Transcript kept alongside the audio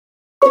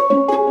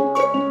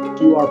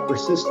you are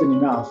persistent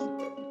enough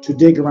to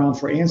dig around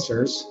for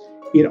answers,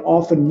 it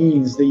often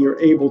means that you're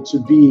able to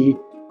be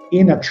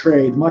in a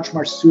trade much,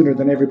 much sooner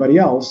than everybody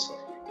else.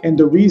 And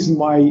the reason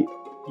why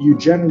you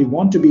generally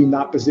want to be in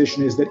that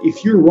position is that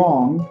if you're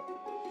wrong,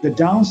 the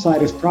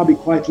downside is probably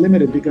quite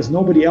limited because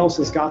nobody else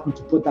has gotten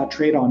to put that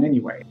trade on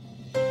anyway.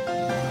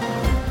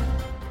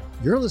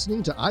 You're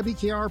listening to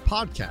IBKR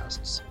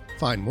Podcasts.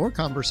 Find more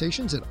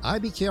conversations at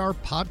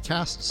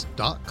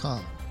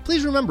ibkrpodcasts.com.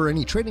 Please remember,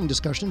 any trading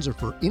discussions are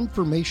for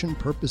information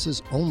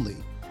purposes only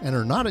and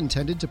are not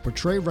intended to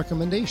portray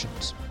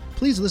recommendations.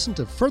 Please listen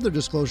to further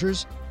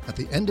disclosures at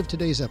the end of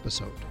today's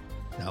episode.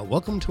 Now,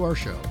 welcome to our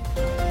show.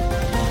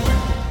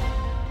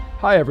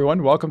 Hi,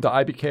 everyone. Welcome to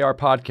IBKR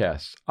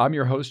Podcasts. I'm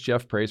your host,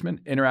 Jeff Praisman,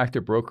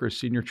 Interactive Brokers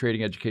Senior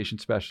Trading Education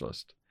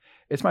Specialist.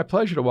 It's my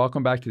pleasure to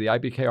welcome back to the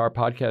IBKR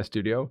Podcast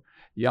studio,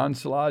 Jan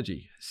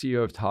Szilagyi,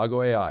 CEO of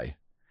Toggle AI.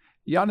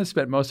 Jan has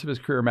spent most of his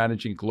career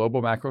managing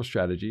global macro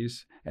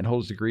strategies and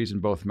holds degrees in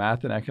both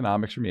math and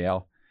economics from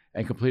Yale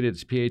and completed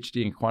his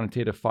PhD in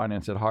quantitative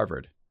finance at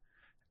Harvard.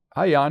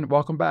 Hi, Jan.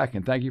 Welcome back,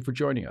 and thank you for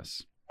joining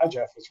us. Hi,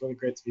 Jeff. It's really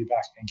great to be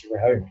back. Thank you for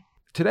having me.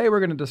 Today, we're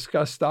going to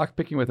discuss stock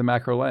picking with a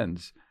macro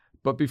lens.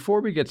 But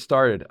before we get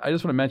started, I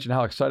just want to mention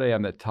how excited I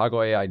am that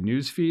Toggle AI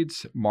news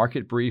feeds,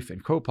 Market Brief,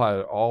 and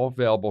Copilot are all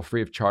available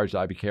free of charge to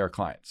IBKR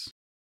clients.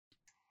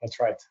 That's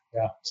right.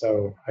 Yeah.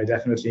 So I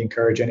definitely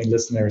encourage any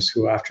listeners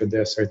who after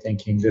this are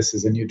thinking this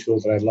is a new tool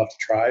that I'd love to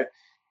try.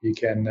 You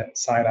can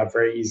sign up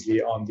very easily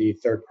on the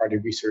third-party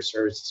research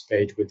services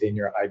page within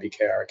your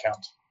IBKR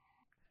account.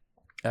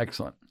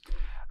 Excellent.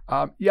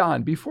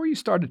 Jan, before you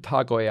started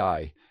Toggle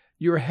AI,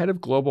 you were head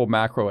of global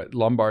macro at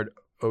Lombard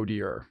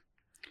Odier.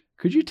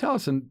 Could you tell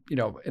us in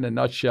a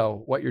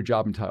nutshell what your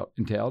job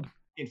entailed?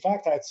 In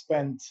fact, I'd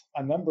spent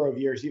a number of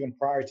years, even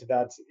prior to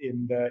that,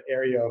 in the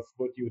area of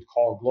what you would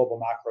call global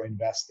macro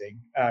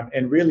investing.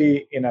 And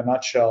really, in a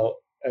nutshell,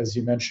 as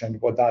you mentioned,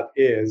 what that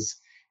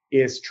is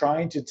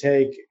trying to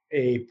take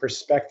a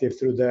perspective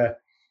through the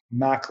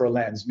macro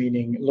lens,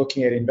 meaning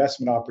looking at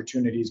investment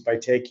opportunities by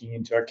taking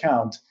into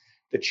account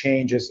the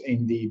changes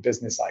in the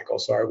business cycle.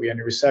 So are we in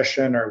a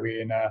recession? Are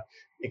we in a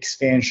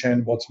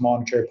expansion? What's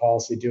monetary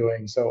policy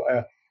doing? So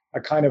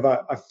a kind of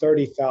a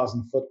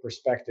 30,000 foot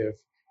perspective,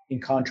 in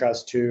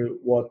contrast to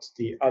what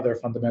the other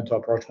fundamental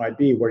approach might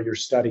be, where you're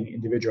studying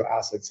individual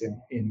assets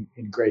in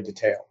great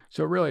detail.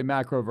 So really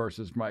macro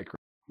versus micro.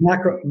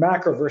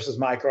 Macro versus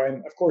micro.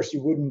 And of course,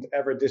 you wouldn't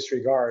ever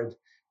disregard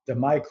the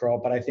micro,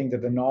 but I think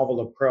that the novel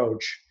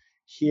approach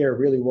here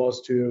really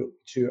was to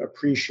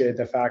appreciate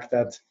the fact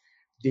that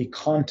the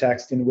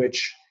context in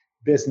which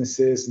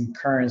businesses and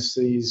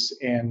currencies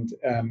and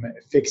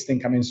fixed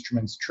income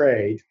instruments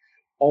trade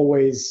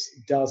always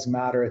does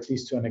matter, at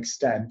least to an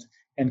extent,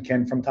 and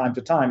can from time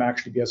to time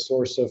actually be a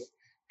source of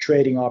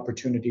trading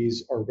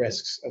opportunities or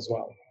risks as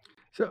well.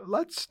 So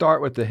let's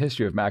start with the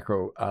history of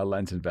macro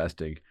lens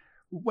investing.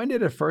 When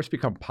did it first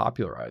become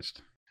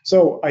popularized?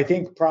 So I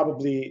think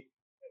probably,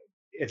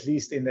 at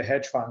least in the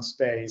hedge fund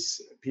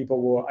space,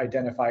 people will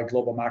identify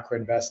global macro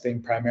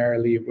investing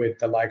primarily with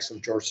the likes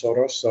of George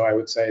Soros. So I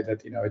would say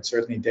that it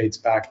certainly dates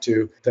back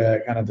to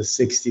the kind of the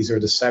 60s or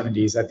the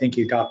 70s. I think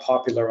it got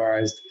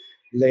popularized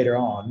later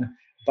on,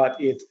 but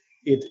it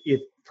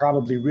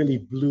probably really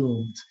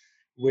bloomed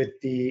with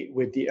the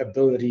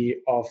ability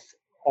of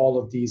all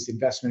of these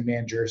investment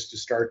managers to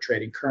start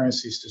trading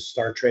currencies, to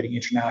start trading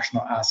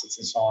international assets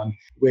and so on,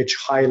 which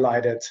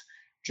highlighted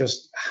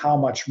just how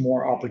much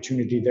more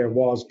opportunity there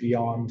was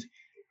beyond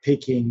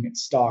picking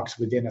stocks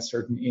within a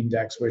certain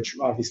index, which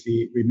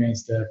obviously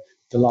remains the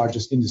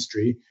largest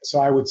industry.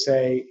 So I would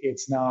say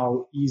it's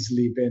now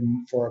easily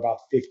been for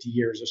about 50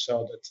 years or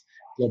so that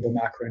global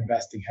macro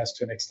investing has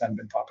to an extent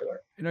been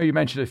popular. You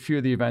mentioned a few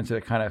of the events that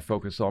it kind of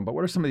focused on, but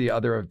what are some of the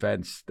other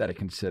events that it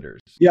considers?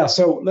 Yeah,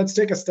 so let's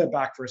take a step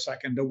back for a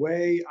second. The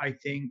way I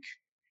think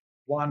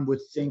one would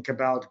think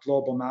about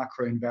global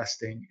macro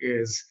investing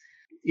is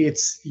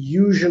it's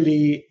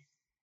usually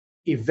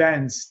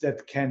events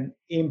that can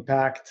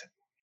impact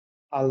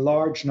a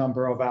large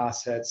number of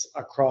assets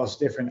across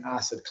different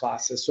asset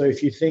classes. So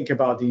if you think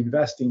about the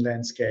investing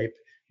landscape,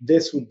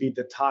 this would be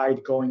the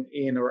tide going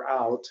in or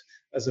out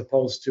as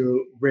opposed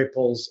to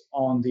ripples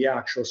on the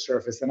actual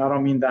surface. And I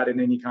don't mean that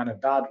in any kind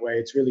of bad way.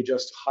 It's really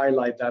just to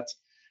highlight that,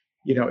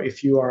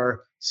 if you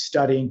are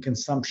studying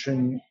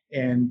consumption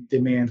and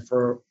demand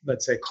for,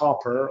 let's say,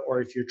 copper,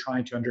 or if you're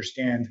trying to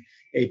understand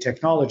a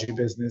technology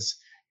business,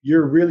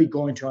 you're really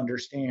going to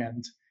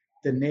understand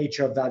the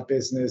nature of that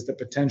business, the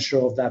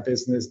potential of that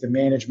business, the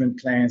management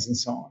plans, and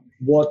so on.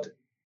 What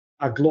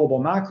a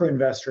global macro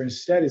investor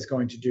instead is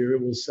going to do,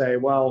 it will say,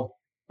 well,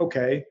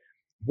 okay,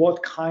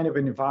 what kind of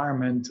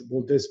environment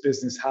will this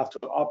business have to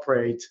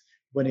operate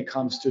when it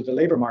comes to the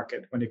labor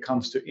market, when it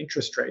comes to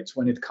interest rates,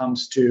 when it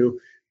comes to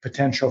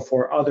potential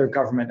for other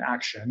government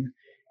action?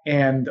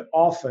 And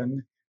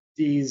often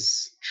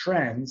these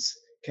trends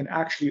can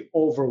actually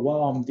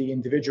overwhelm the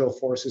individual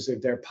forces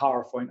if they're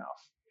powerful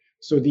enough.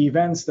 So the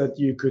events that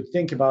you could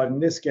think about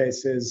in this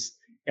case is,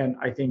 and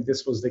I think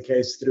this was the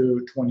case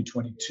through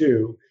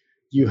 2022,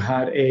 you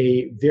had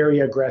a very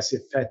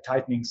aggressive Fed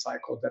tightening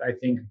cycle that I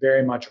think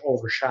very much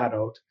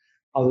overshadowed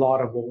a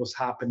lot of what was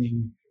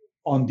happening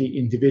on the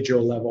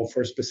individual level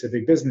for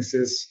specific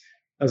businesses.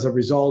 As a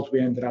result, we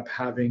ended up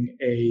having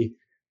a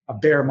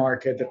bear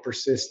market that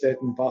persisted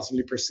and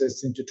possibly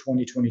persists into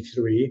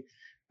 2023.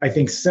 I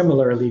think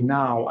similarly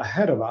now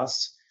ahead of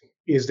us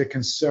is the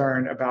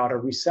concern about a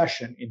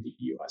recession in the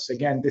US.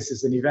 Again, this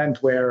is an event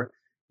where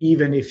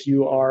even if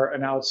you are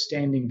an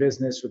outstanding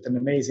business with an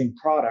amazing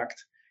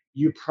product,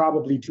 you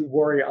probably do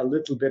worry a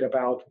little bit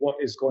about what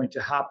is going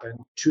to happen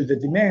to the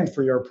demand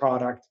for your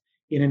product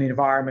in an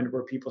environment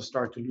where people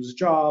start to lose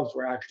jobs,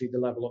 where actually the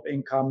level of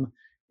income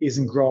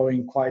isn't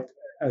growing quite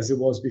as it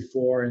was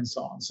before, and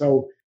so on.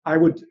 So I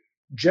would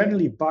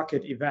generally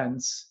bucket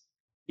events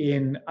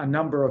in a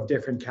number of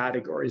different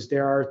categories.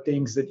 There are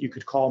things that you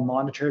could call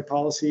monetary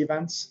policy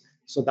events.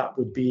 So that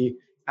would be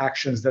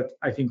actions that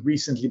I think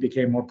recently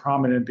became more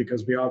prominent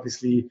because we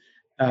obviously,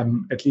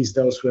 at least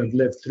those who have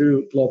lived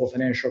through global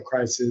financial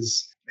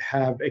crisis,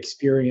 have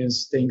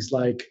experienced things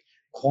like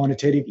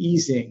quantitative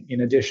easing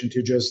in addition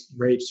to just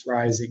rates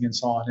rising and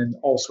so on, and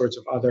all sorts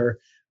of other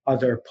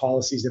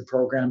policies and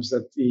programs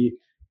that the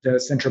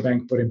central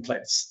bank put in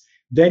place.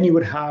 Then you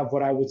would have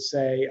what I would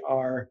say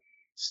are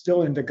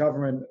still in the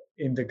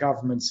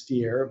government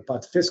sphere,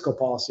 but fiscal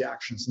policy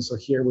actions. And so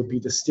here would be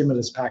the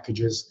stimulus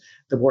packages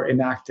that were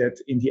enacted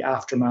in the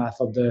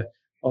aftermath of the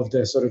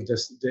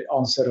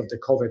onset of the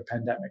COVID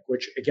pandemic,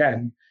 which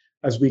again,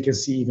 as we can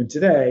see even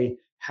today,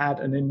 had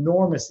an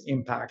enormous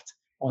impact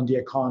on the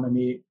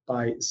economy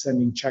by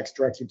sending checks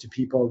directly to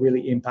people,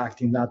 really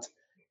impacting that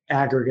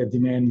aggregate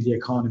demand in the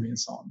economy and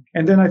so on.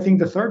 And then I think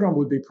the third one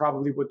would be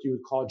probably what you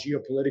would call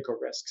geopolitical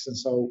risks. And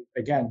so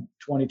again,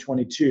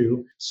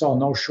 2022 saw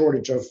no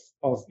shortage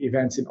of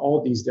events in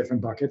all these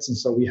different buckets. And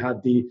so we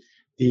had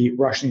the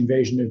Russian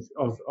invasion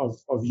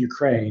of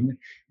Ukraine,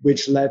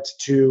 which led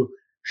to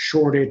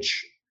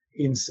shortage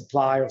in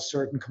supply of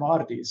certain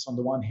commodities. On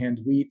the one hand,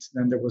 wheat,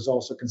 then there was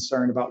also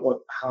concern about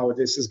how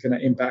this is going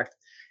to impact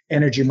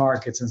energy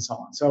markets and so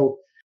on. So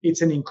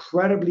it's an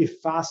incredibly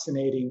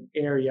fascinating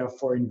area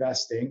for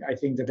investing. I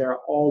think that there are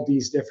all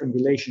these different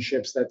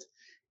relationships that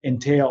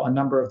entail a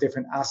number of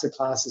different asset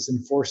classes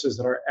and forces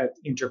that are at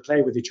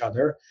interplay with each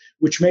other,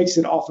 which makes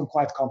it often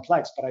quite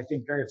complex, but I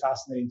think very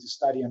fascinating to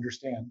study,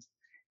 understand,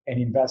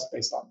 and invest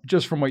based on.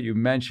 Just from what you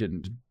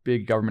mentioned,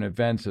 big government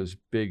events, those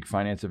big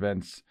finance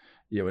events,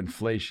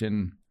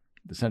 inflation,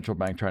 the central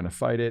bank trying to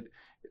fight it.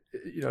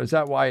 Is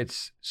that why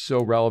it's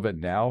so relevant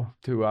now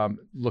to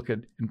look at,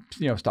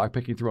 stock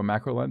picking through a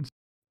macro lens?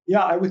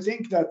 Yeah, I would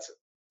think that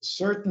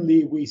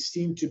certainly we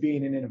seem to be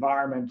in an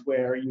environment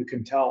where you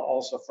can tell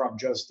also from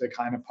just the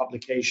kind of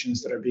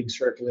publications that are being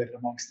circulated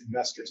amongst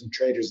investors and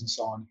traders and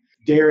so on.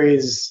 There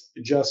is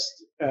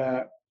just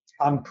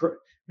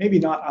maybe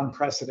not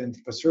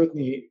unprecedented, but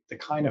certainly the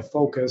kind of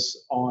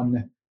focus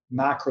on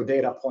macro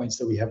data points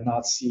that we have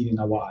not seen in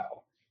a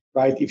while,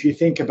 right? If you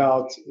think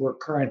about, we're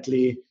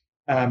currently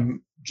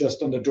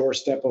just on the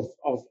doorstep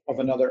of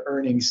another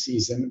earnings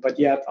season, but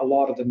yet a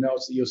lot of the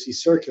notes that you'll see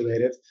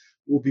circulated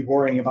will be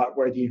worrying about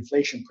where the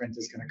inflation print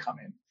is going to come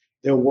in.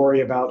 They'll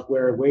worry about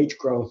where wage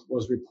growth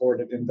was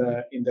reported in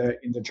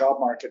the job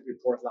market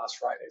report last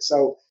Friday.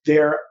 So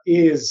there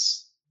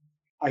is,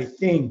 I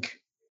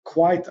think,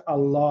 quite a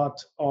lot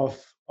of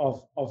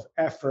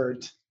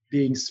effort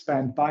being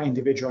spent by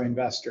individual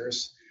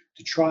investors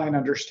to try and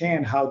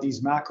understand how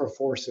these macro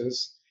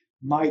forces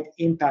might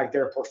impact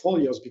their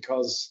portfolios,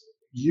 because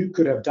you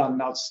could have done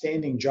an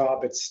outstanding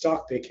job at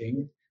stock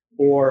picking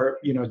or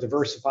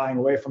diversifying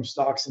away from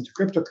stocks into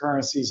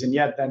cryptocurrencies, and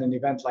yet then an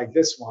event like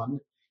this one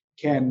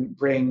can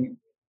bring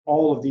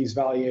all of these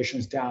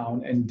valuations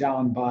down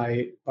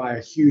by a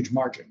huge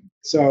margin.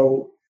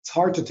 So it's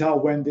hard to tell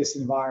when this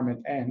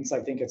environment ends. I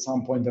think at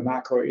some point the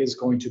macro is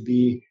going to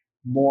be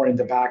more in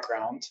the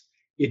background.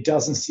 It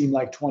doesn't seem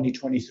like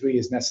 2023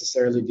 is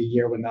necessarily the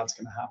year when that's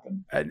going to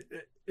happen. And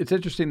it's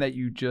interesting that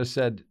you just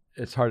said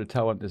it's hard to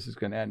tell when this is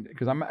going to end,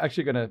 because I'm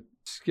actually going to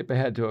skip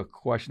ahead to a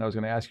question I was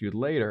going to ask you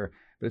later,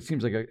 but it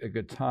seems like a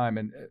good time.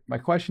 And my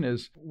question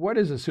is, what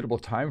is a suitable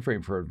time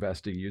frame for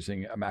investing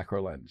using a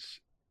macro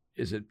lens?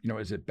 Is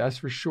it best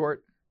for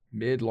short,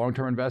 mid,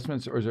 long-term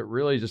investments, or does it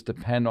really just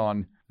depend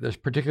on there's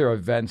particular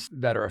events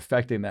that are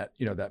affecting that,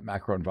 that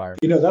macro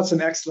environment? That's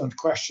an excellent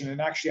question.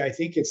 And actually, I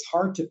think it's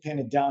hard to pin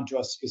it down to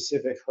a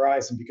specific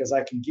horizon, because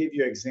I can give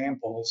you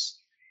examples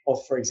of,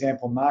 for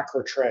example,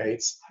 macro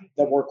trades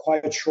that were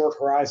quite short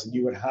horizon.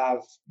 You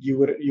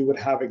would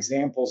have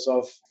examples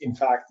of, in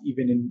fact,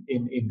 even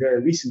in very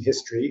recent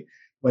history,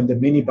 when the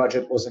mini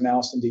budget was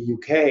announced in the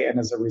UK, and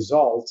as a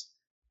result,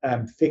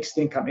 fixed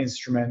income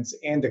instruments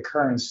and the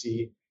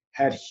currency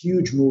had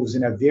huge moves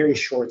in a very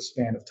short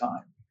span of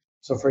time.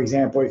 So, for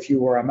example, if you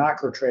were a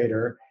macro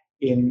trader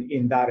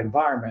in that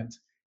environment,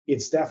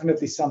 it's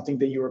definitely something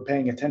that you were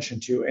paying attention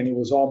to, and it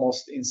was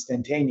almost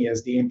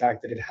instantaneous, the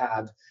impact that it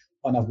had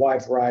on a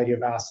wide variety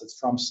of assets,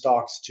 from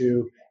stocks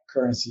to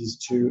currencies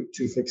to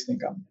fixed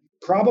income.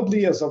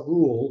 Probably as a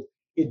rule,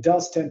 it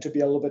does tend to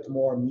be a little bit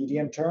more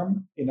medium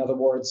term. In other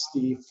words,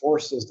 the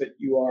forces that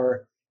you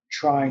are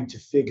trying to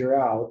figure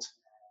out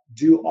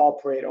do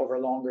operate over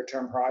longer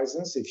term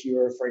horizons. If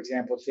you're, for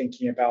example,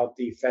 thinking about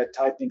the Fed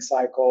tightening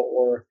cycle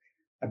or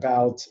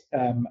about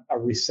a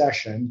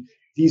recession,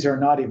 these are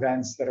not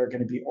events that are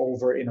going to be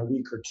over in a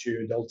week or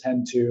two. They'll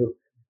tend to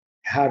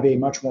have a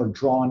much more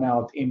drawn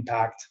out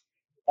impact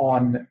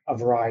on a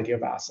variety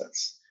of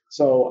assets.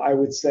 So I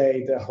would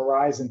say the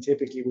horizon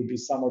typically would be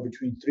somewhere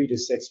between 3 to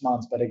 6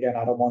 months. But again,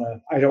 I don't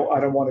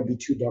want to be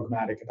too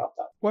dogmatic about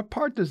that. What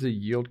part does the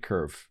yield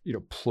curve,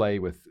 play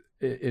with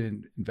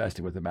in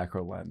investing with the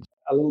macro lens?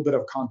 A little bit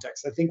of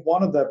context. I think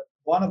one of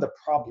the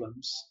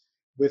problems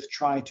with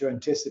trying to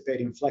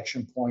anticipate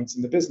inflection points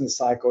in the business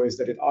cycle is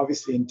that it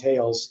obviously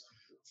entails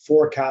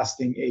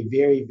forecasting a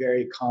very,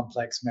 very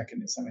complex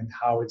mechanism and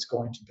how it's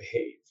going to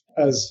behave.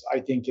 As I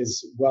think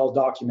is well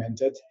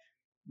documented,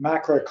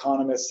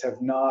 macroeconomists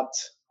have not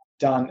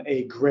done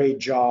a great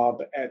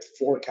job at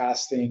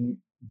forecasting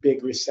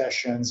big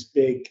recessions,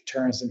 big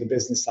turns in the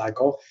business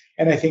cycle.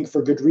 And I think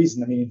for good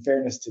reason. I mean, in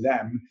fairness to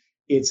them,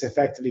 it's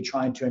effectively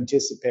trying to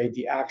anticipate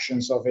the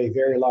actions of a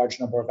very large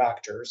number of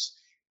actors.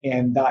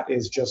 And that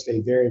is just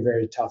a very,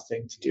 very tough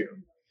thing to do.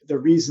 The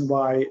reason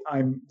why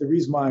I'm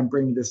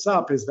bringing this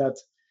up is that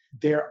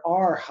there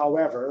are,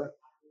 however,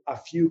 a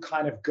few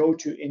kind of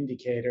go-to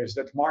indicators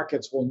that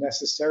markets will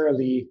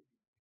necessarily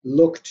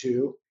look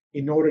to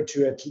in order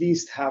to at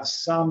least have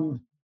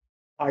some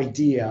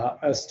idea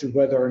as to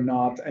whether or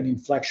not an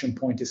inflection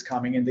point is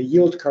coming. And the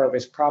yield curve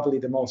is probably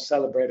the most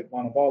celebrated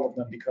one of all of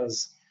them,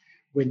 because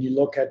when you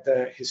look at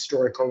the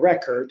historical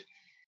record,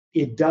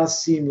 it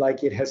does seem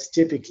like it has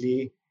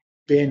typically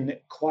been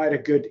quite a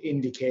good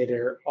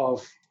indicator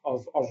of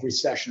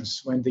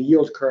recessions. When the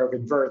yield curve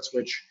inverts,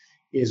 which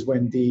is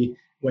when the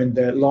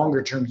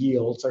longer term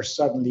yields are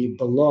suddenly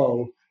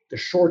below the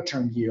short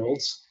term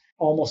yields,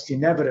 almost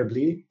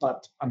inevitably,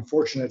 but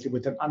unfortunately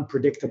with an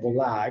unpredictable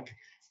lag,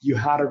 you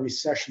had a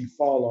recession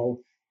follow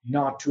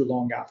not too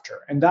long after.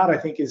 And that, I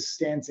think,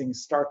 stands in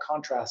stark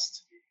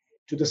contrast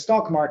to the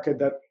stock market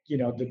that,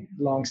 the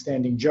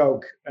long-standing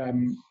joke,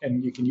 and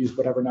you can use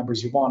whatever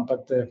numbers you want,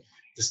 but the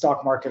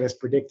stock market has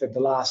predicted the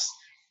last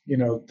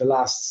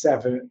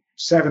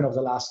seven of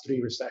the last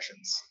 3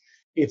 recessions.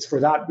 It's for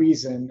that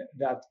reason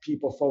that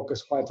people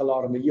focus quite a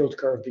lot on the yield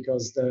curve,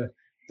 because the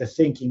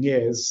thinking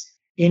is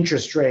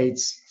interest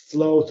rates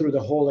flow through the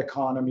whole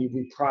economy.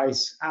 We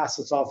price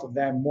assets off of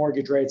them.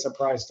 Mortgage rates are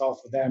priced off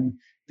of them.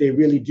 They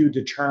really do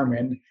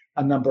determine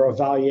a number of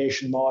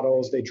valuation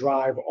models. They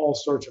drive all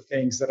sorts of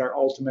things that are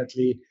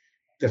ultimately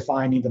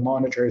defining the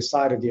monetary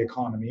side of the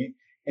economy.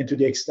 And to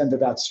the extent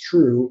that that's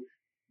true,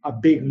 a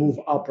big move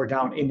up or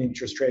down in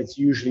interest rates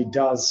usually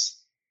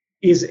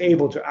is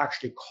able to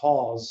actually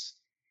cause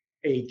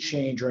a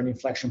change or an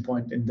inflection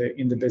point in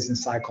the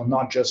business cycle,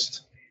 not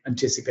just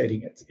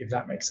anticipating it, if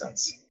that makes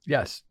sense.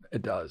 Yes,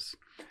 it does.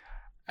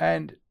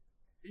 And,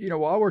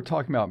 while we're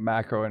talking about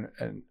macro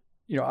and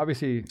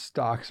obviously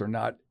stocks are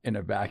not in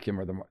a vacuum,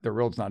 or the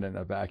world's not in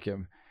a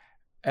vacuum.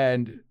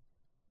 And,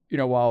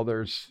 while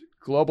there's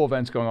global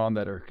events going on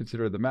that are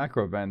considered the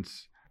macro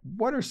events,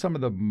 what are some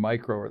of the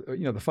micro,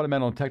 the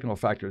fundamental and technical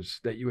factors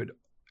that you would,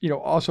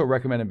 also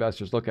recommend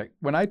investors look at?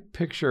 When I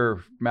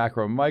picture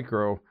macro and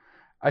micro,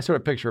 I sort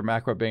of picture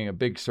macro being a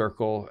big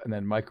circle and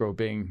then micro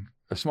being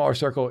a smaller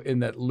circle in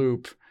that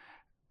loop.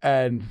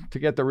 And to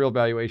get the real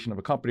valuation of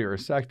a company or a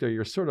sector,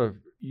 you're sort of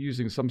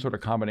using some sort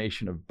of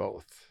combination of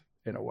both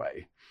in a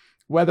way.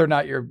 Whether or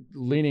not you're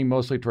leaning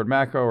mostly toward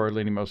macro or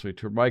leaning mostly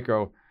toward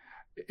micro,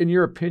 in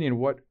your opinion,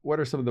 what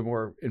are some of the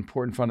more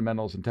important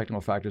fundamentals and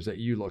technical factors that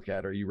you look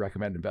at or you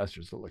recommend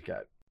investors to look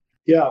at?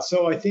 Yeah,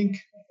 so I think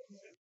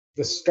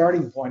the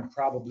starting point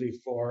probably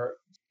for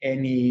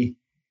any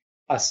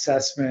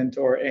assessment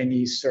or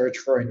any search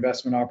for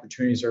investment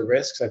opportunities or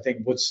risks, I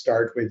think would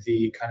start with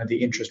the kind of the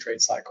interest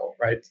rate cycle,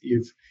 right?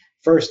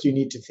 First, you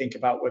need to think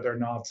about whether or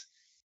not,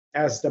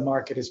 as the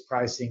market is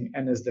pricing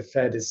and as the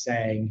Fed is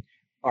saying,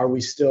 are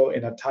we still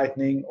in a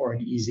tightening or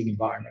an easing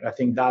environment? I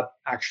think that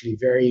actually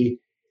very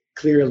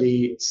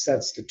clearly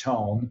sets the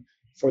tone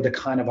for the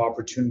kind of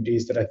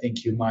opportunities that I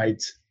think you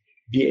might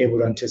be able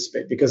to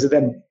anticipate, because it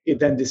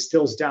then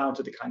distills down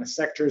to the kind of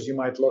sectors you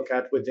might look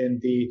at within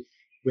the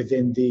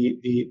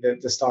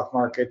stock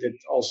market. It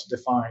also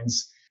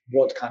defines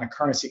what kind of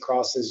currency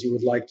crosses you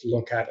would like to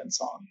look at and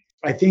so on.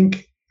 I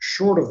think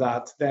short of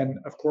that, then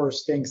of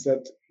course things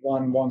that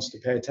one wants to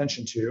pay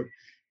attention to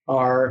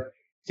are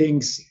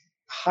things,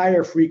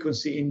 higher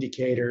frequency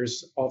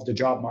indicators of the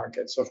job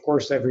market. So of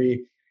course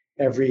every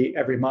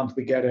month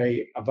we get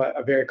a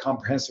very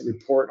comprehensive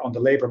report on the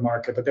labor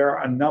market, but there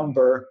are a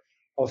number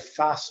of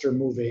faster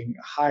moving,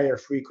 higher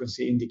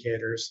frequency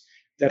indicators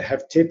that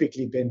have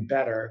typically been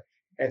better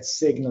at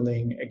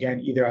signaling, again,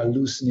 either a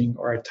loosening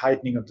or a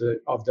tightening of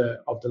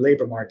the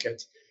labor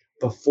market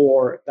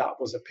before that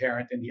was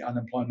apparent in the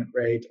unemployment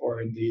rate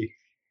or in the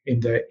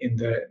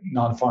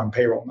non-farm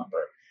payroll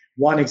number.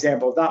 One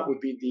example of that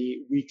would be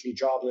the weekly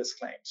jobless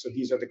claims. So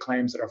these are the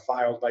claims that are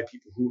filed by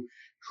people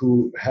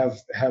who have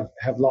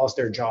lost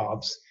their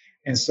jobs.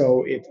 And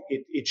so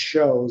it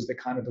shows the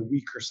kind of the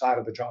weaker side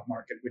of the job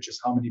market, which is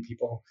how many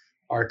people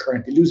are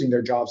currently losing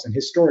their jobs. And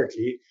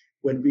historically,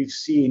 when we've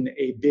seen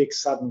a big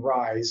sudden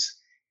rise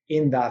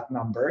in that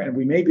number, and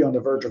we may be on the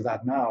verge of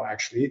that now,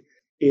 actually,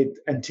 it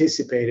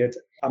anticipated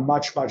a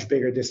much, much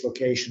bigger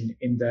dislocation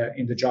in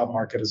the job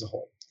market as a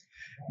whole.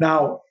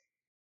 Now,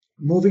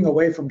 moving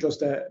away from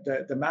just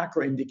the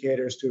macro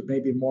indicators to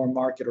maybe more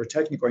market or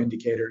technical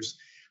indicators,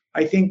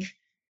 I think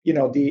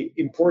the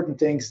important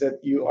things that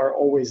you are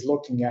always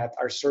looking at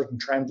are certain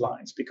trend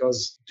lines,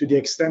 because to the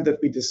extent that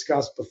we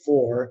discussed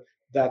before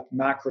that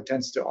macro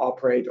tends to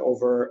operate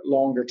over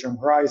longer term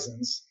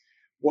horizons,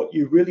 what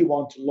you really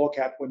want to look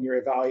at when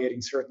you're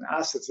evaluating certain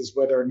assets is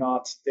whether or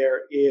not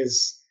there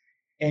is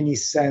any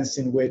sense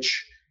in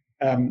which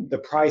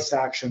the price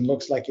action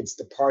looks like it's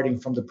departing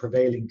from the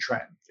prevailing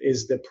trend.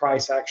 Is the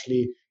price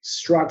actually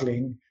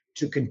struggling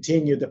to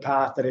continue the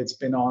path that it's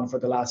been on for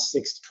the last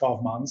 6 to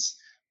 12 months?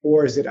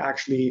 Or is it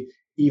actually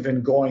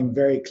even going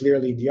very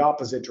clearly in the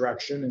opposite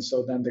direction? And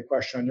so then the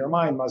question on your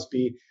mind must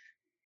be,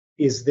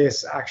 is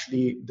this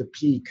actually the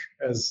peak,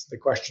 as the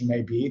question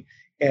may be?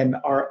 And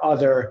are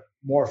other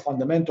more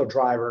fundamental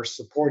drivers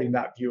supporting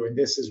that view? And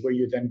this is where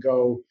you then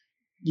go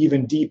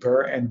even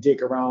deeper and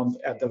dig around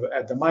at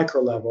the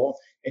micro level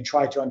and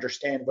try to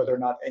understand whether or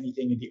not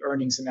anything in the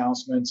earnings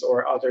announcements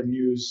or other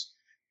news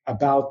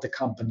about the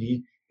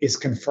company is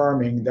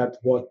confirming that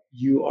what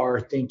you are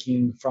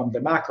thinking from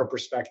the macro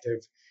perspective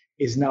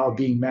is now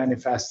being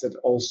manifested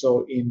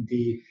also in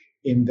the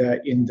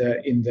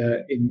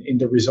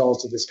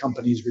results of this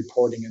company's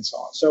reporting and so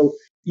on. So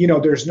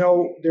there's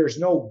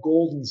no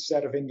golden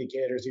set of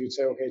indicators you would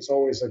say, okay, it's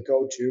always a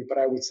go-to, but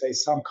I would say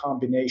some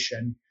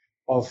combination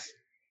of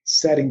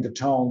setting the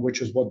tone,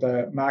 which is what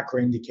the macro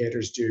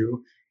indicators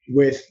do,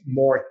 with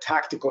more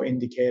tactical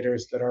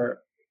indicators that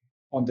are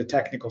on the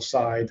technical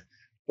side,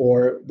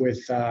 or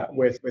with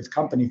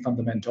company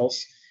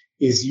fundamentals,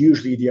 is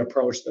usually the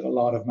approach that a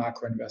lot of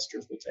macro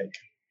investors will take.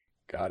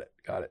 Got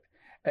it.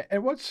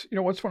 And what's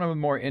one of the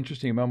more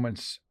interesting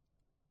moments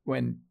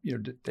when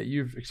that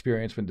you've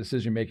experienced when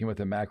decision making with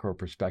a macro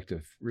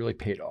perspective really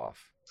paid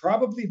off?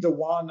 Probably the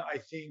one, I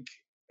think,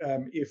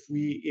 if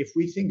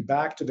we think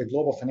back to the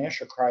global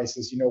financial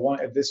crisis,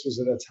 this was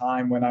at a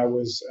time when I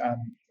was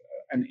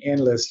an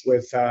analyst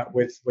with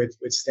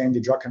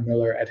Stanley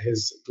Druckenmiller at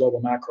his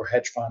global macro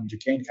hedge fund,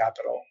 Duquesne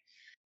Capital.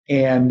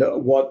 And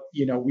what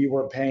we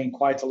were paying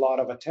quite a lot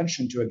of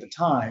attention to at the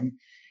time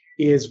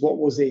is what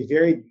was a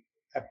very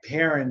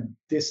apparent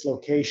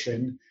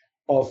dislocation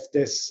of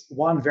this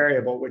one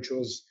variable, which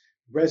was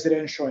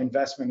residential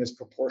investment as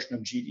proportion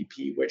of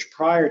GDP, which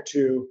prior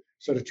to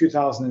sort of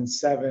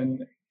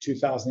 2007,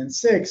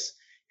 2006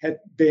 had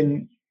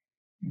been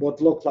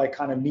what looked like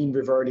kind of mean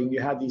reverting. You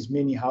had these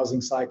mini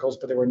housing cycles,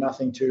 but there were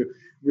nothing to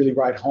really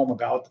write home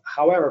about.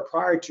 However,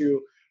 prior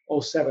to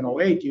 07,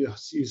 08,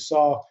 you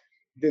saw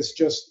this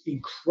just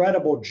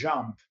incredible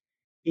jump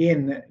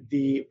in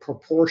the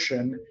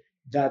proportion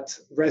that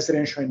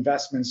residential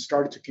investments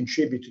started to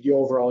contribute to the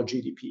overall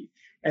GDP.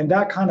 And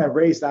that kind of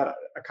raised that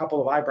a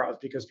couple of eyebrows,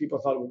 because people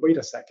thought, well, wait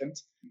a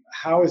second,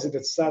 how is it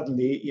that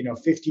suddenly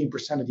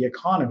 15% of the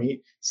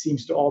economy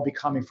seems to all be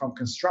coming from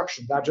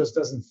construction? That just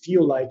doesn't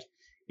feel like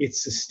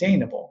it's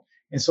sustainable.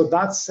 And so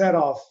that set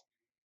off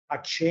a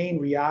chain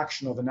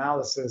reaction of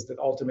analysis that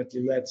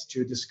ultimately led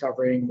to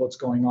discovering what's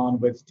going on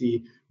with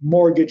the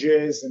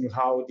mortgages and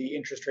how the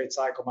interest rate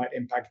cycle might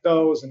impact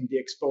those, and the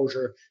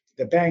exposure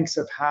the banks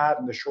have had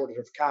and the shortage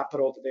of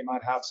capital that they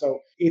might have.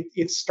 So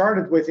it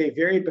started with a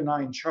very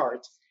benign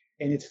chart,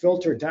 and it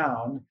filtered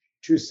down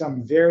to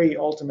some very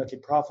ultimately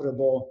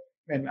profitable,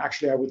 and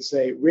actually I would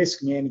say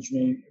risk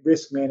managing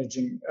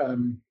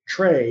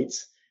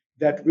trades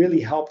that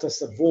really helped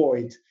us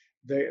avoid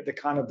the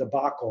kind of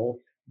debacle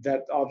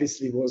that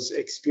obviously was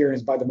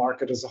experienced by the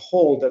market as a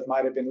whole, that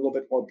might have been a little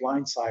bit more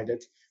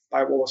blindsided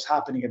by what was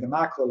happening at the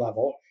macro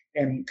level,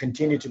 and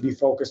continue to be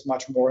focused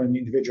much more on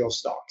individual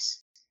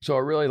stocks. So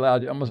it really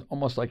allowed you,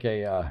 almost like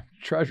a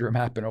treasure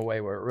map in a way,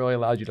 where it really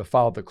allowed you to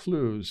follow the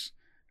clues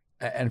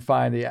and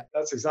find the...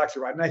 That's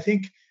exactly right. And I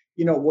think,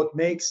 what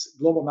makes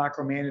global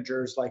macro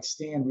managers like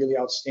Stan really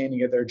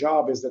outstanding at their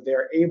job is that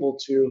they're able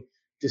to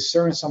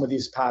discern some of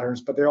these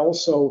patterns, but they're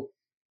also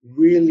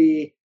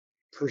really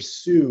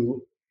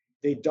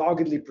they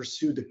doggedly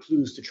pursue the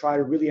clues to try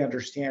to really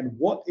understand,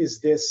 what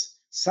is this?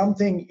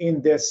 Something in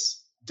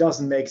this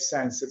doesn't make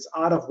sense. It's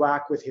out of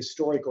whack with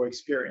historical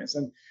experience.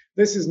 And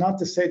this is not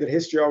to say that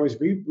history always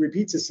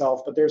repeats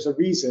itself, but there's a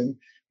reason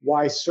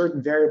why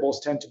certain variables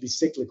tend to be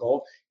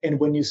cyclical. And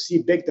when you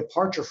see big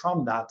departure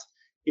from that,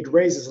 it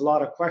raises a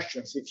lot of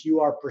questions. If you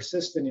are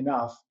persistent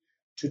enough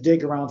to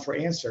dig around for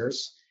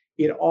answers,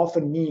 it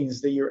often means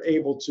that you're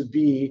able to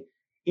be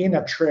in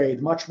a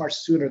trade much, much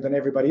sooner than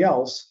everybody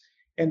else.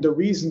 And the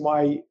reason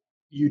why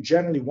you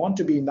generally want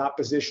to be in that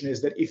position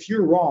is that if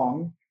you're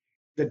wrong,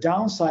 the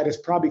downside is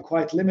probably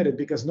quite limited,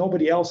 because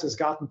nobody else has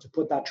gotten to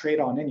put that trade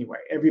on anyway.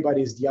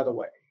 Everybody's the other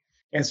way.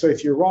 And so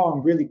if you're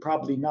wrong, really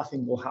probably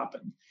nothing will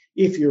happen.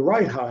 If you're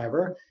right,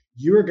 however,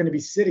 you're going to be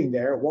sitting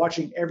there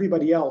watching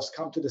everybody else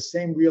come to the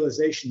same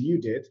realization you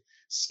did,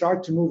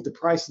 start to move the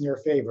price in your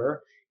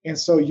favor, And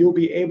so you'll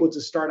be able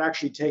to start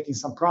actually taking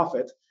some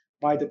profit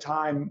by the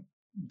time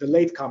the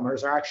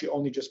latecomers are actually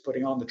only just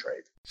putting on the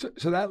trade.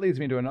 So that leads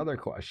me to another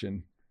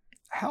question.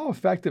 How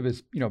effective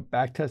is,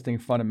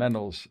 backtesting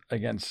fundamentals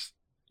against,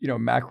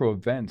 macro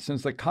events,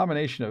 since the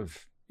combination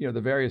of,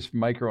 the various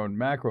micro and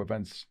macro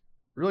events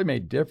really may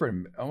differ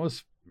in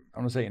almost, I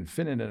don't want to say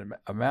infinite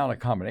amount of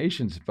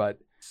combinations, but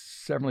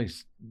certainly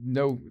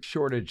no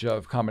shortage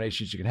of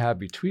combinations you can have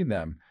between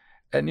them.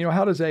 And,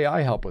 how does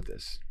AI help with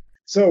this?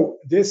 So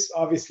this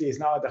obviously is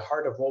now at the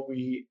heart of what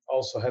we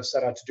also have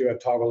set out to do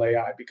at Toggle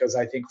AI, because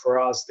I think for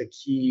us, the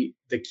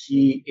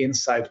key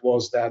insight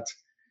was that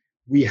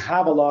we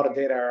have a lot of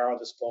data at our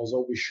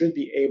disposal. We should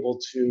be able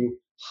to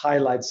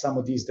highlight some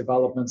of these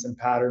developments and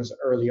patterns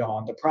early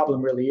on. The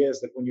problem really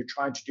is that when you're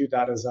trying to do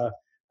that as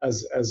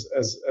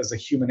a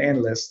human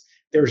analyst,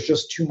 there's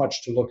just too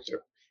much to look through.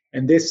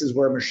 And this is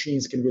where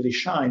machines can really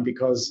shine,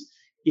 because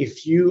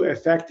if you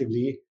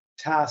effectively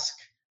task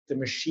the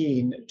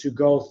machine to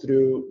go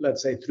through,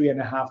 let's say,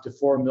 3.5 to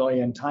 4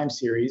 million time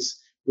series,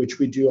 which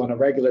we do on a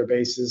regular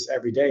basis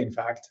every day, in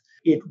fact,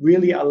 it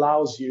really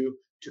allows you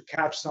to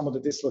catch some of the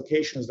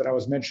dislocations that I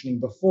was mentioning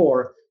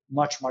before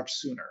much, much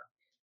sooner.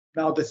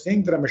 Now, the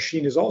thing that a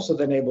machine is also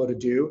then able to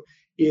do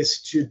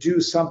is to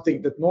do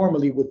something that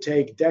normally would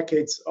take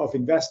decades of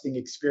investing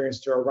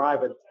experience to arrive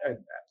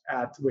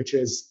at, which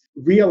is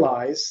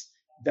realize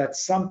that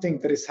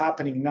something that is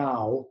happening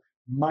now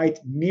might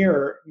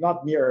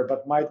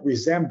might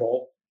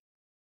resemble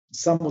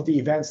some of the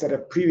events that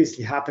have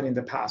previously happened in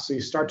the past. So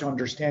you start to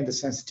understand the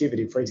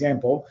sensitivity. For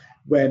example,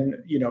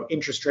 when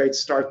interest rates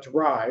start to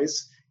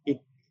rise,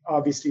 it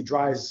obviously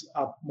drives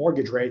up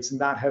mortgage rates,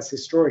 and that has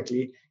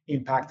historically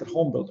impacted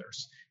home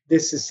builders.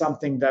 This is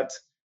something that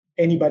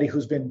anybody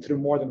who's been through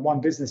more than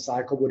one business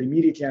cycle would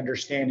immediately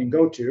understand and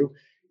go to.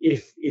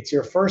 If it's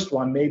your first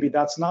one, maybe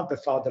that's not the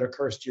thought that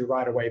occurs to you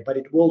right away, but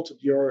it will to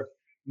your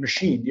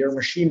machine. Your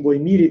machine will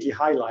immediately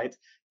highlight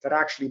that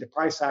actually the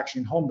price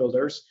action in home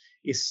builders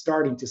is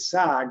starting to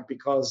sag,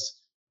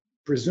 because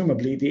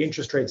presumably the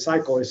interest rate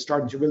cycle is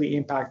starting to really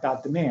impact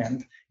that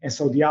demand. And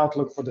so the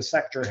outlook for the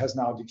sector has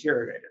now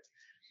deteriorated.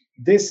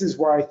 This is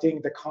where I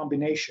think the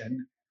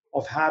combination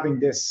of having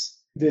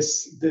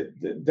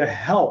the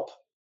help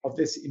of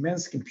this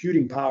immense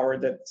computing power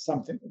that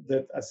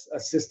a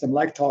system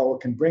like Toggle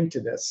can bring to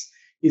this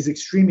is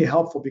extremely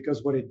helpful,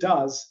 because what it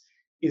does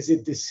is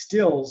it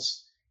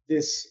distills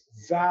this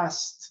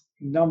vast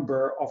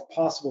number of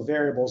possible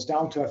variables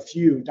down to a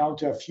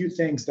few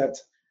things that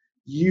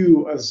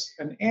you as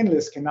an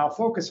analyst can now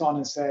focus on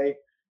and say,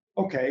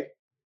 okay,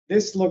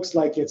 this looks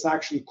like it's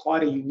actually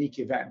quite a unique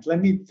event.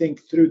 Let me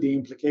think through the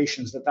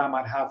implications that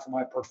might have for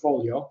my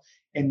portfolio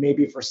and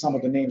maybe for some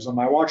of the names on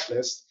my watch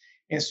list.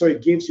 And so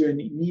it gives you an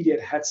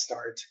immediate head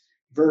start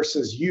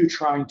versus you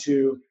trying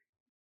to,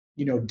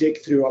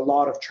 dig through a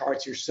lot of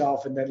charts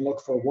yourself and then look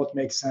for what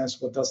makes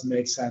sense, what doesn't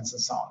make sense,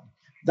 and so on.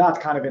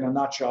 That kind of in a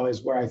nutshell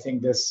is where I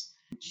think this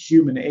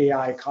human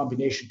AI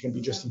combination can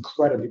be just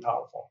incredibly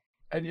powerful.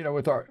 And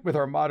with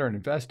our modern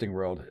investing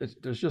world,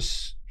 there's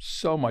just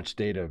so much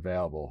data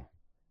available.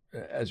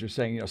 As you're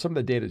saying, some of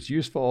the data is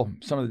useful,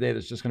 some of the data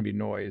is just going to be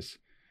noise,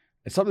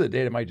 and some of the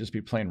data might just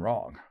be plain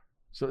wrong.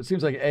 So it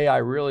seems like AI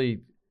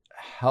really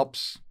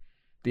helps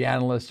the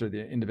analyst or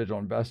the individual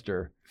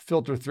investor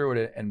filter through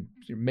it and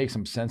make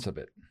some sense of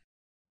it.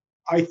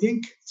 I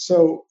think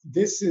so.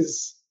 This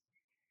is,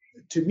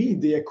 to me,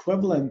 the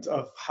equivalent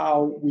of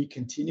how we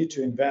continue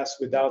to invest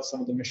without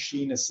some of the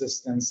machine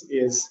assistance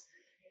is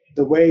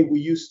the way we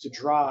used to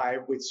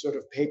drive with sort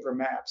of paper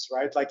maps,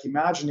 right? Like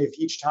imagine if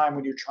each time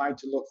when you're trying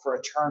to look for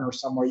a turn or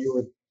somewhere, you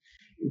were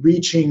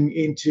reaching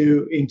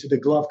into the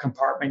glove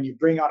compartment, you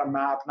bring out a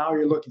map. Now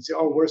you're looking to say,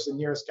 oh, where's the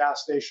nearest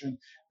gas station?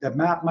 The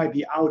map might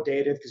be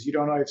outdated because you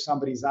don't know if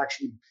somebody's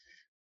actually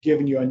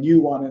given you a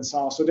new one and so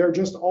on. So there are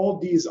just all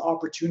these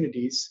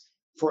opportunities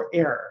for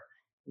error.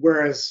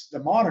 Whereas the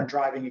modern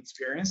driving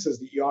experience is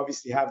that you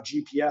obviously have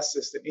GPS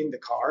system in the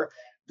car.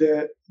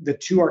 The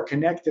two are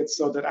connected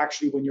so that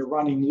actually when you're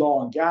running low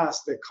on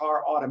gas, the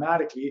car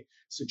automatically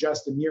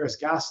suggests the nearest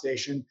gas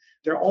station.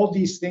 There are all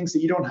these things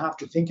that you don't have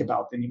to think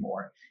about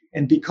anymore.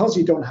 And because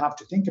you don't have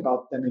to think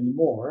about them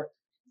anymore,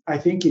 I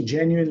think it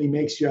genuinely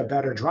makes you a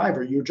better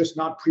driver. You're just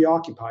not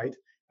preoccupied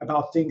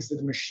about things that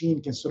the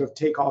machine can sort of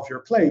take off your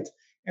plate.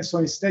 And so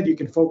instead you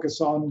can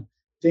focus on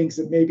things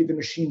that maybe the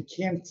machine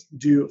can't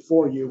do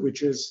for you,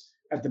 which is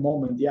at the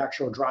moment the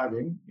actual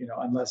driving,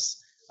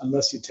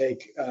 unless you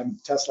take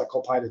Tesla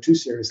Copilot too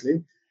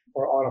seriously,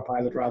 or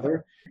Autopilot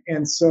rather.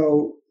 And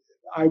so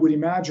I would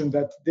imagine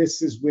that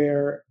this is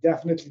where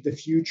definitely the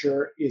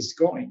future is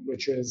going,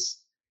 which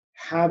is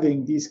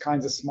having these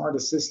kinds of smart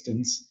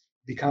assistants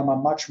become a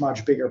much,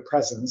 much bigger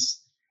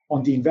presence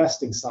on the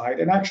investing side.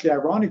 And actually,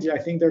 ironically, I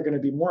think they're going to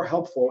be more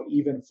helpful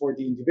even for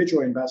the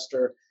individual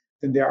investor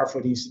than they are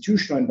for the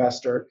institutional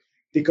investor,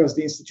 because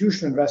the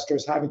institutional investor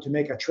is having to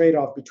make a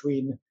trade-off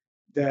between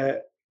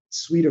the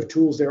suite of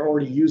tools they're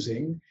already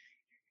using,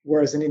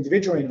 whereas an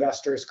individual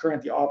investor is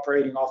currently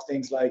operating off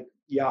things like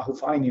Yahoo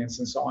Finance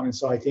and so on. And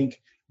so I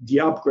think the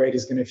upgrade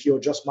is going to feel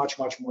just much,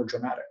 much more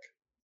dramatic.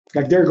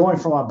 Like they're going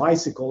from a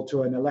bicycle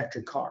to an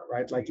electric car,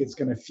 right? Like it's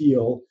going to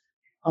feel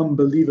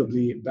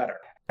unbelievably better.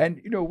 And,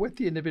 with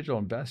the individual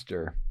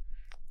investor,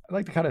 I'd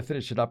like to kind of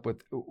finish it up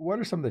with what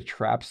are some of the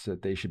traps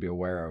that they should be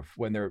aware of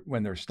when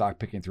they're stock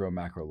picking through a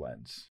macro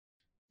lens?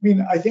 I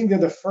mean, I think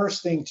that the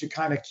first thing to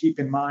kind of keep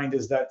in mind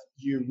is that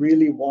you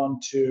really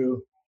want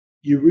to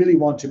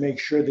make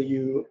sure that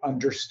you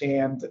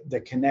understand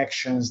the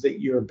connections that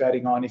you're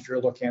betting on if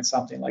you're looking at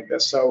something like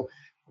this. So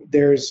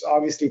there's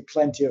obviously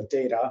plenty of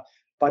data,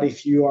 but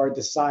if you are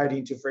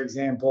deciding to, for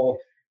example,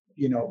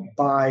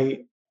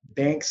 buy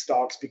bank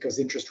stocks because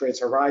interest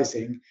rates are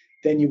rising,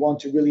 then you want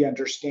to really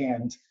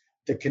understand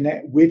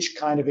which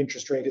kind of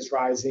interest rate is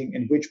rising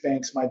and which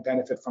banks might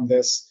benefit from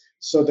this,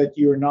 so that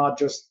you're not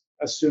just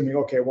assuming,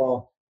 okay,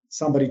 well,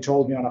 somebody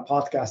told me on a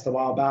podcast a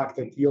while back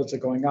that yields are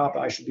going up,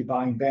 I should be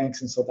buying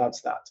banks, and so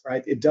that's that,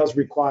 right? It does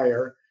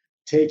require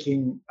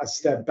taking a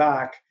step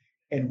back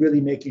and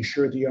really making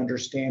sure that you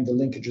understand the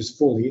linkages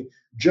fully,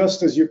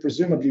 just as you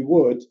presumably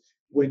would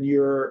when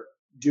you're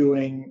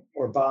doing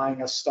or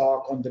buying a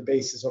stock on the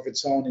basis of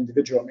its own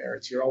individual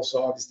merits. You're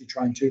also obviously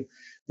trying to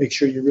make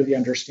sure you really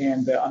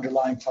understand the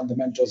underlying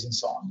fundamentals and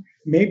so on.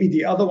 Maybe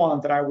the other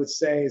one that I would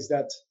say is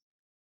that,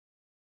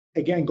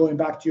 again, going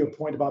back to your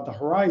point about the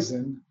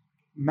horizon,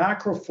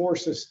 macro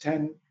forces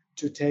tend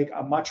to take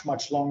a much,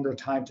 much longer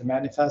time to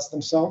manifest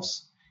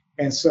themselves.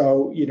 And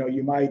so,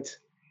 you might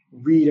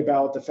read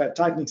about the Fed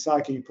tightening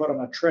cycle, you put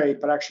on a trade,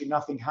 but actually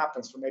nothing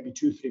happens for maybe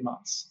 2-3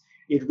 months.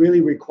 It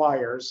really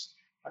requires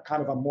a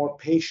kind of a more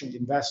patient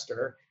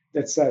investor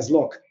that says,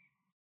 look,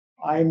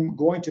 I'm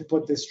going to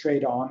put this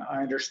trade on.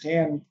 I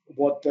understand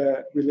what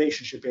the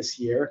relationship is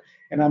here,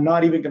 and I'm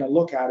not even going to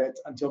look at it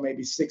until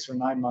maybe 6 or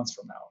 9 months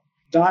from now.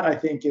 That, I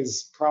think,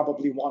 is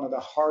probably one of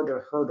the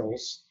harder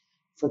hurdles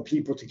for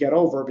people to get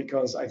over,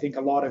 because I think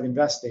a lot of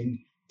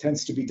investing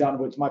tends to be done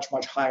with much,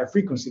 much higher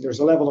frequency. There's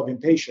a level of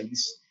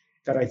impatience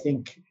that I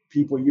think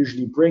people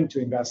usually bring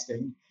to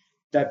investing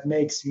that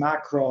makes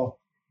macro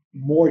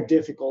more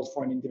difficult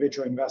for an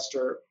individual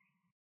investor,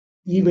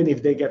 even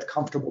if they get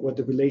comfortable with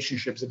the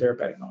relationships that they're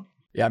betting on.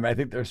 Yeah, I mean, I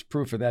think there's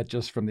proof of that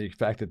just from the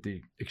fact that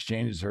the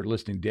exchanges are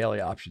listing daily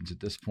options at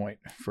this point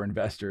for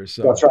investors.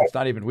 So That's right. It's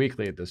not even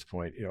weekly at this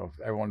point.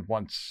 Everyone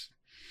wants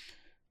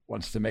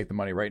to make the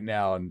money right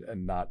now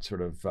and not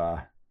sort of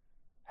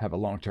have a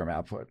long-term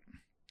output.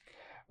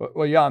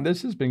 Well, Jan,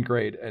 this has been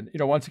great. And,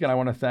 once again, I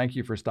want to thank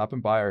you for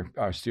stopping by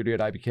our studio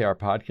at IBKR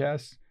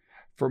Podcast.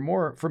 For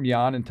more from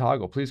Jan and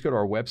Toggle, please go to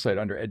our website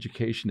under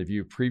education to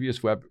view previous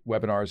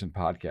webinars and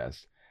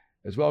podcasts.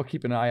 As well,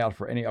 keep an eye out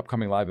for any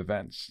upcoming live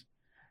events.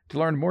 To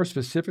learn more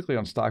specifically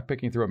on stock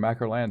picking through a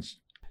macro lens,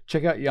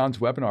 check out Jan's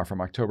webinar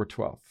from October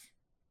 12th.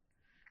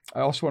 I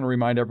also want to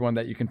remind everyone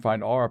that you can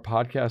find all our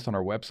podcasts on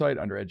our website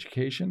under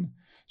education.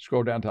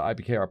 Scroll down to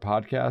IBKR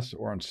Podcasts,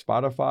 or on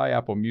Spotify,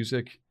 Apple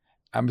Music,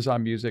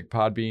 Amazon Music,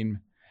 Podbean,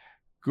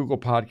 Google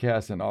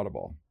Podcasts, and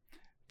Audible.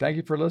 Thank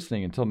you for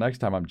listening. Until next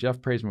time, I'm Jeff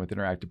Praisman with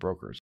Interactive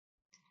Brokers.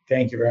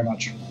 Thank you very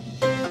much.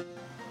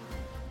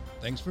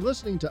 Thanks for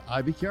listening to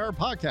IBKR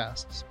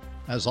Podcasts.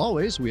 As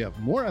always, we have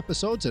more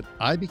episodes at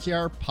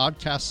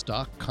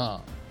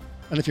ibkrpodcasts.com.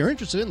 And if you're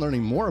interested in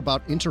learning more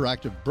about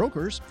Interactive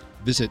Brokers,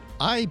 visit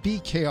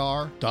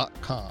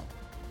ibkr.com.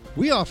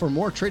 We offer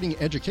more trading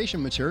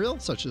education material,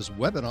 such as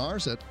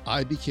webinars at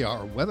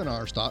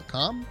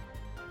ibkrwebinars.com,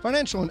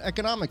 financial and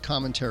economic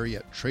commentary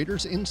at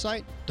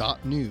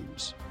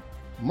tradersinsight.news,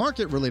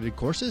 market-related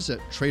courses at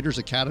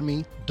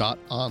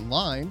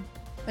tradersacademy.online,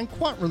 and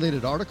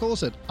quant-related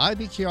articles at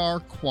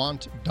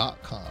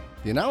ibkrquant.com.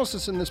 The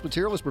analysis in this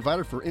material is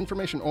provided for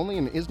information only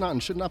and is not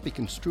and should not be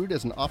construed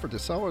as an offer to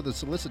sell or the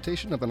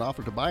solicitation of an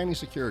offer to buy any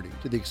security.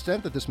 To the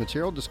extent that this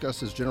material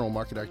discusses general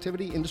market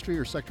activity, industry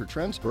or sector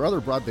trends, or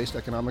other broad-based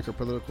economic or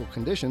political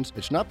conditions,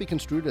 it should not be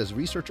construed as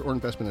research or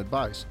investment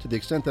advice. To the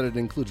extent that it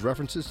includes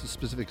references to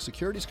specific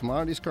securities,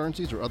 commodities,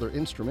 currencies, or other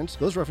instruments,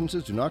 those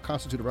references do not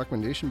constitute a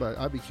recommendation by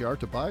IBKR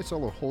to buy,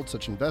 sell, or hold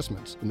such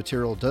investments. The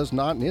material does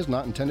not and is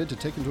not intended to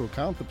take into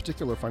account the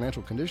particular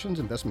financial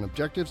conditions, investment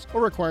objectives,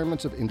 or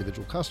requirements of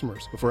individual customers.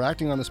 Before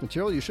acting on this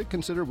material, you should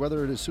consider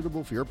whether it is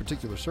suitable for your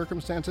particular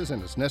circumstances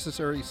and, as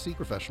necessary, seek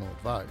professional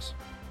advice.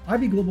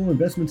 Ivy Global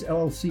Investments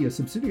LLC, a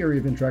subsidiary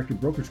of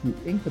Interactive Brokers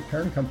Group, Inc., the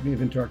parent company of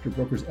Interactive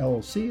Brokers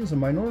LLC, is a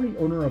minority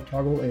owner of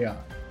Toggle AI.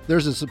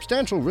 There's a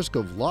substantial risk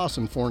of loss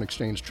in foreign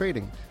exchange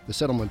trading. The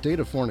settlement date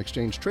of foreign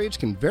exchange trades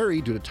can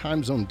vary due to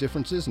time zone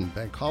differences and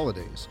bank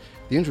holidays.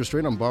 The interest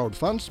rate on borrowed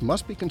funds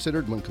must be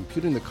considered when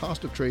computing the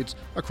cost of trades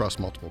across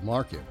multiple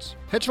markets.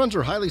 Hedge funds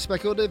are highly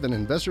speculative and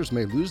investors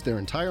may lose their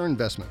entire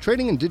investment.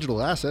 Trading in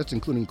digital assets,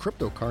 including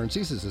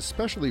cryptocurrencies, is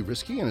especially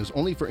risky and is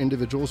only for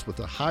individuals with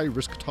a high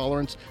risk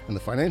tolerance and the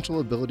financial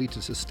ability to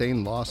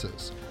sustain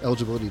losses.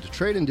 Eligibility to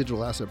trade in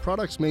digital asset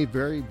products may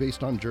vary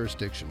based on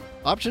jurisdiction.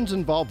 Options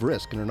involve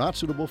risk and are not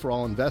suitable for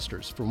all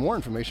investors. For more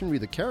information,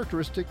 read the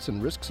Characteristics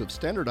and Risks of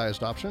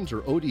Standardized Options,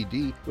 or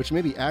ODD, which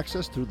may be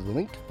accessed through the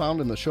link found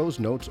in the show's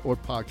notes or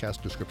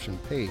podcast description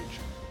page.